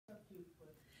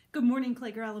Good morning,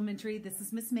 Claygor Elementary. This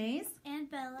is Miss Mays and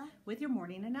Bella with your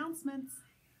morning announcements.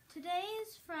 Today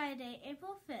is Friday,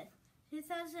 April 5th,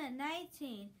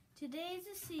 2019. Today is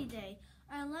a C day.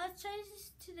 Our lunch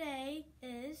choices today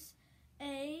is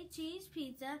A, cheese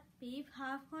pizza, B,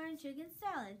 popcorn, chicken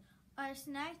salad. Our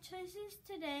snack choices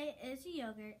today is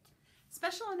yogurt.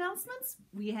 Special announcements.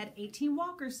 We had 18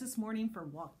 walkers this morning for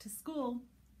Walk to School.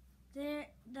 The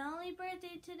only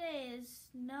birthday today is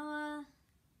Noah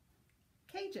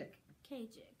Kajik.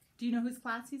 Kajik. Do you know whose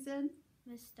class he's in?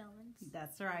 Miss Stillman's.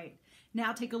 That's right.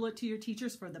 Now take a look to your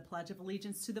teachers for the Pledge of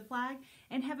Allegiance to the flag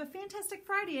and have a fantastic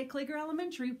Friday at Claygor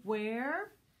Elementary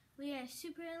where we are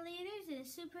super leaders and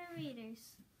super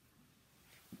readers.